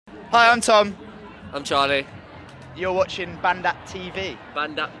Hi, I'm Tom. I'm Charlie. You're watching BandApp TV.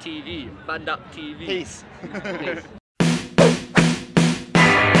 BandApp TV. BandApp TV. Peace. Peace.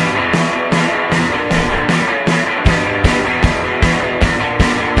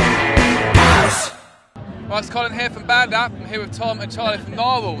 Right, it's Colin here from BandApp. I'm here with Thom and Charlie from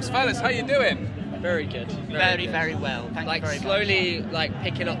Gnarwolves. Fellas, how you doing? Very good. Very well. Thank you very slowly,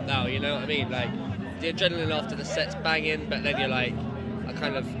 picking up now. You know what I mean? Like the adrenaline after the set's banging, but then you're like, I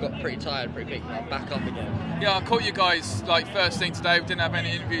kind of got pretty tired pretty quick. I'm back up again. Yeah, I caught you guys first thing today. We didn't have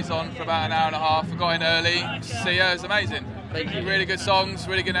any interviews on for about an hour and a half. We got in early. See you. It was amazing. Thank you. Really good songs,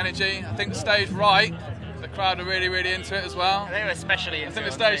 really good energy. I think the stage right. The crowd are really into it as well. They were especially into I think it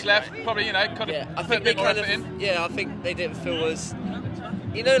the stage left, right? probably, I think they kind of, I think they didn't feel as,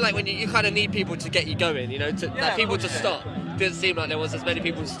 like when you kind of need people to get you going, people to start. Didn't seem like there was as many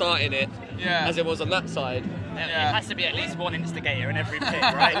people starting it as it was on that side. It has to be at least one instigator in every pit,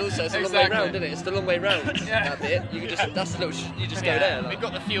 right? And also, it's a long way round, isn't it? It's the long way round. That bit. You just go there. We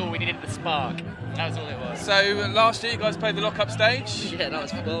got the fuel, we needed the spark. That was all it was. So last year you guys played the lock-up stage. Yeah, that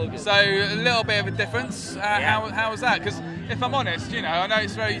was well good. So a little bit of a difference. How was that? Because if I'm honest, I know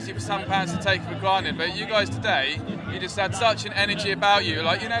it's very easy for some fans to take for granted, but you guys today, you just had such an energy about you,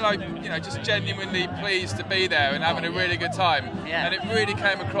 just genuinely pleased to be there and having a really good time. Yeah. And it really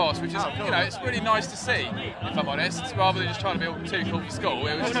came across, which is, cool. It's really nice to see, if I'm honest, rather than just trying to be all too cool for school.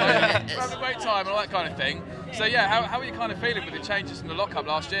 It was just like, we're having a great time and all that kind of thing. So how are you kind of feeling with the changes from the lock-up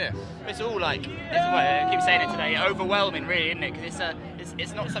last year? It's all I keep saying it today, overwhelming really, isn't it? Because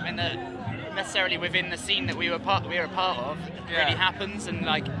it's not something that necessarily within the scene that we were a part of really happens, and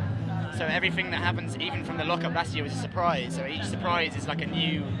so everything that happens even from the lock-up last year was a surprise. So each surprise is like a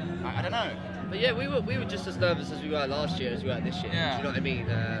new, I don't know. But yeah, we were just as nervous as we were last year as we were this year. Yeah. Do you know what I mean?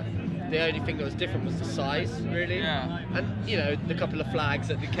 The only thing that was different was the size, really. Yeah. And the couple of flags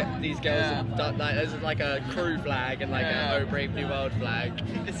that these girls have done. There's like a crew flag and a Oh Brave New World flag.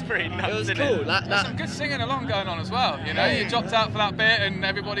 It's pretty nuts. It was isn't cool. It? That Some good singing along going on as well. You dropped out for that bit and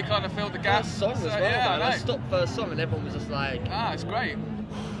everybody kind of filled the gap. song as well. Yeah, I stopped first song and everyone was just like, it's great.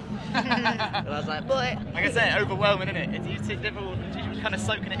 and I was like, boy. Like I said, overwhelming, isn't it? You're kind of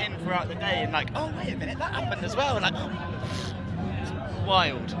soaking it in throughout the day, and oh wait a minute, that happened as well, and it's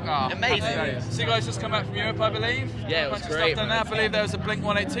wild, amazing. So you guys just come back from Europe, I believe? Yeah, it was great. I believe there was a Blink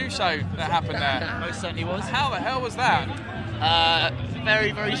 182 show that happened there. Most certainly was. How the hell was that?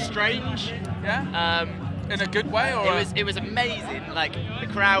 Very, very strange. Yeah. In a good way, or it was amazing. The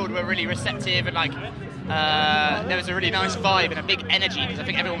crowd were really receptive, and there was a really nice vibe and a big energy, because I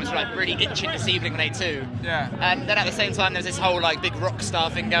think everyone was really itching to see Blink 182. Yeah. And then at the same time, there was this whole big rock star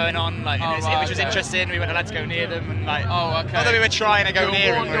thing going on, which was interesting. We weren't allowed to go near them, and not that we were trying to go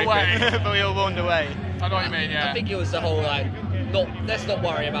near them, but we all warned away. I know what you mean. Yeah. I think it was the whole let's not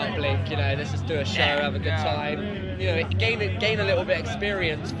worry about Blink. Let's just do a show, have a good time. Gain a little bit of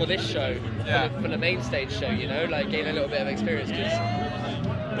experience for this show, for the main stage show. Gain a little bit of experience, because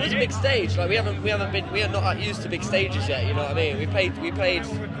it was a big stage. We are not used to big stages yet. You know what I mean? We played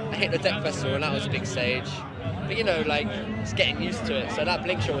a Hit the Deck festival, and that was a big stage. But it's getting used to it. So that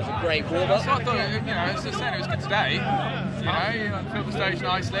Blink show was a great warm up. So I thought, as I was saying, it was good today. You filled the stage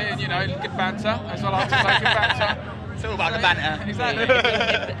nicely, and good banter as well. I have to say, good banter. It's all about the banter. Exactly.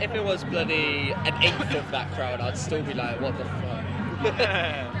 If it was bloody an eighth of that crowd, I'd still be like, what the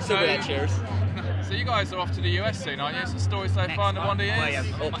fuck? Still be like, cheers. So you guys are off to the US soon, aren't you? It's a story so far in the Wonder Years.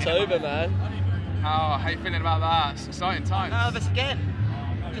 October, man. How are you feeling about that? It's exciting times. Nervous again.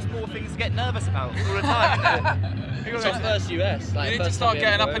 Just more things to get nervous about all the time. It's our first US. You need to start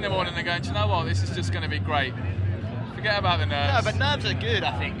getting up in the morning and going, do you know what? This is just going to be great. Forget about the nerves. No, but nerves are good,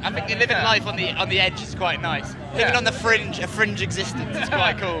 I think. I think living life on the edge is quite nice. Living on the fringe, a fringe existence is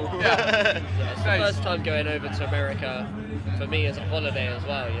quite cool. It's the first time going over to America for me as a holiday as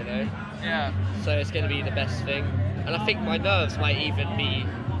well, Yeah. So it's going to be the best thing. And I think my nerves might even be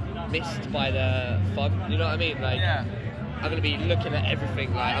missed by the fun, you know what I mean? I'm going to be looking at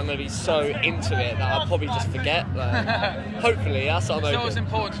everything, I'm going to be so into it that I'll probably just forget. Hopefully, that's what I'm hoping. It's always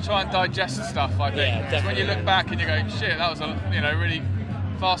important to try and digest stuff, I think. Yeah, definitely. When you look back and you go, shit, that was a really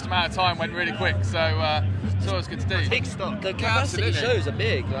fast amount of time, went really quick. So it's always good to do. Big stop. The capacity shows are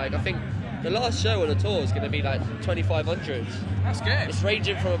big. I think the last show on the tour is going to be 2,500. That's good. It's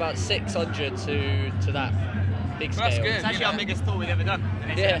ranging from about 600 to that big scale. That's good. It's actually our biggest tour we've ever done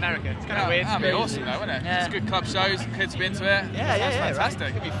in America. It's kind of weird. That'd be awesome though, wouldn't it? Yeah. It's good club shows, kids will be into it. Yeah, fantastic.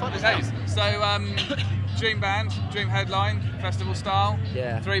 Right. It'd be fun as Okay, hell. so dream band, dream headline, festival style.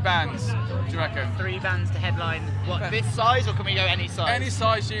 Yeah. 3 bands, do you reckon? 3 bands to headline. What, this size, or can we go any size? Any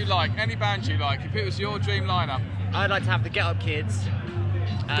size you like, any band you like. If it was your dream lineup. I'd like to have the Get Up Kids.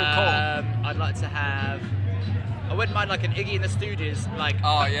 Good call. I'd like to have. I wouldn't mind like an Iggy in the Studios, like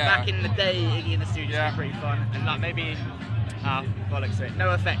back in the day. Iggy in the Studios would be pretty fun, and like maybe bollocks to it,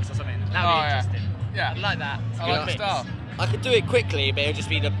 no effects or something. That would be interesting. Yeah, I'd like that. I like the style. I could do it quickly, but it would just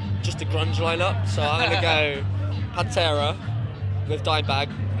be just a grunge lineup. So I'm gonna go Pantera with Dimebag.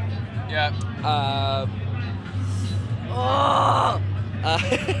 Yeah.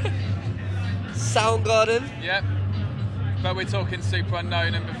 Soundgarden. Yeah. But we're talking Super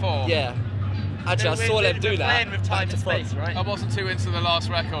Unknown and before. Yeah. Actually, I saw them do that. Playing with time and space, right? I wasn't too into the last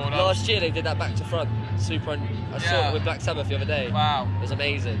record. Last year they did that back to front. I saw it with Black Sabbath the other day. Wow. It was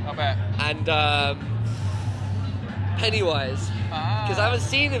amazing. I bet. And Pennywise. Because I haven't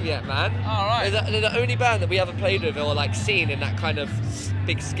seen them yet, man. All right. They're the only band that we haven't played with or like seen in that kind of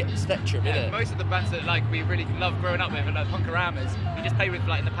big spectrum, Yeah, innit? most of the bands that like we really love growing up with are like Punkaramas. We just played with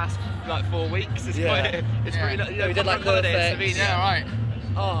like in the past like 4 weeks. It's pretty like, we did like holidays. NoFX. Yeah, right.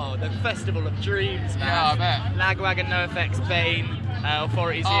 Oh, the Festival of Dreams, man. Yeah, I bet. Lagwagon, NoFX, Bane,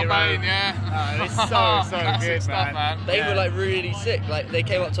 Authority Zero. Bane, yeah. It's so Classic good, stuff, man. They were like really sick. Like they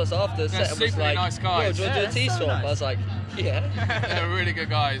came up to us after the set and was super like, nice "Yo, guys. do you want to do a tea swap?" nice. I was like, "Yeah." They're really good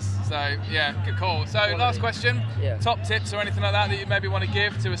guys. So yeah, good call. So last question. Yeah. Top tips or anything like that you maybe want to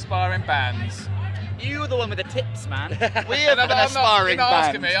give to aspiring bands? You're the one with the tips, man. We No, have but an aspiring you're not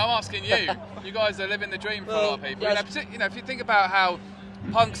asking band. me. I'm asking you. You guys are living the dream for a lot of people. Yes. If you think about how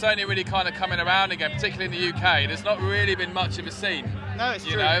punk's only really kind of coming around again, particularly in the UK, there's not really been much of a scene. No, it's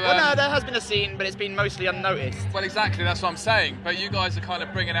You true. know, Well, no, there has been a scene, but it's been mostly unnoticed. Well, exactly, that's what I'm saying. But you guys are kind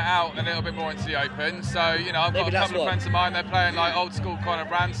of bringing it out a little bit more into the open. So, I've got Maybe a that's couple of what- friends of mine, they're playing like old school kind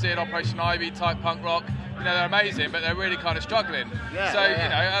of Rancid, Operation Ivy type punk rock. They're amazing, but they're really kind of struggling. Yeah, So,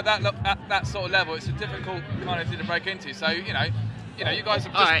 yeah. at that sort of level, it's a difficult kind of thing to break into. So, you guys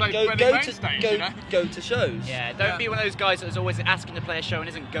have just Alright, played Go the main to stage, go to shows. Yeah, don't be one of those guys that's always asking to play a show and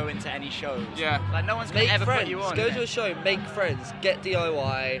isn't going to any shows. Yeah. Like, no one's going Make to ever friends. put you on. Go to a show. Make friends. Get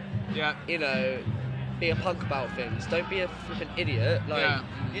DIY. Yeah. Be a punk about things. Don't be a flipping idiot. Like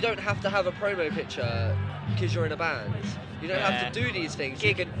you don't have to have a promo picture because you're in a band. You don't have to do these things.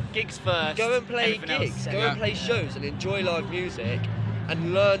 You can Gigs first. go and play everything else gigs. second. Go and play shows and enjoy live music.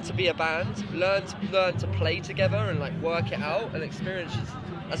 And learn to be a band. Learn to play together and like work it out and experience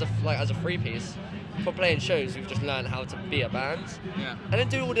as a free piece. From playing shows, we've just learned how to be a band. Yeah. And then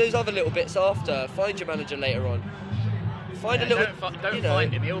do all those other little bits after. Find your manager later on. Find a little. Don't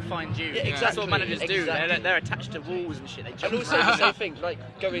find him, he'll find you. Yeah, That's what exactly, managers do. exactly. They're attached to walls and shit. They jump And also around. the same thing, like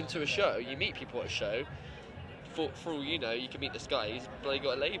going to a show, you meet people at a show. For all you know, you can meet this guy. He's bloody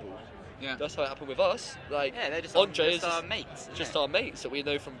got a label. Yeah. That's how it happened with us. Like Yeah, they're just Andre is our mates. just our mates that we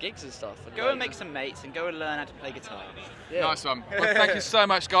know from gigs and stuff. And Go like, and make some mates and go and learn how to play guitar. yeah. Nice one. Well, thank you so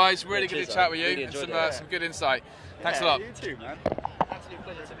much, guys. Really good cheers, to chat man. with you. Really and enjoyed some, it. some good insight. Thanks a lot. You too, man. Absolute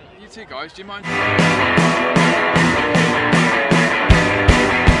pleasure to meet you. You too, guys. Do you mind?